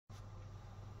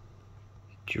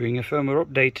during a firmware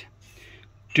update,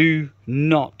 do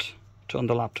not turn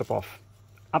the laptop off.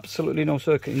 Absolutely no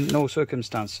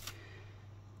circumstance.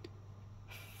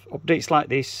 Updates like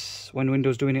this, when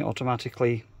Windows doing it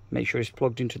automatically, make sure it's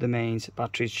plugged into the mains,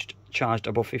 battery's charged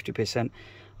above 50%,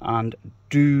 and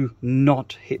do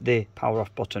not hit the power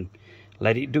off button.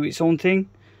 Let it do its own thing.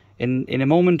 In a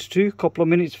moment or two, couple of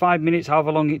minutes, 5 minutes,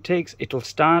 however long it takes, it'll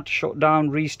start, shut down,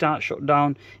 restart, shut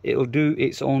down. It'll do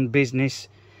its own business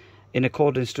in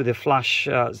accordance to the flash,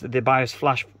 the BIOS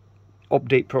flash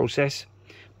update process.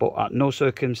 But at no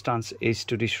circumstance is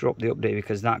to disrupt the update,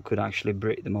 because that could actually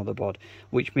break the motherboard,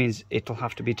 which means it'll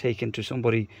have to be taken to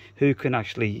somebody who can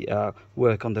actually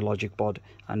work on the logic board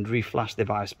and reflash the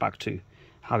BIOS back to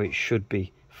how it should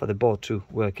be for the board to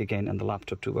work again and the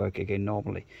laptop to work again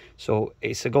normally. So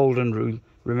it's a golden rule.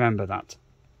 Remember that.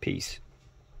 Peace.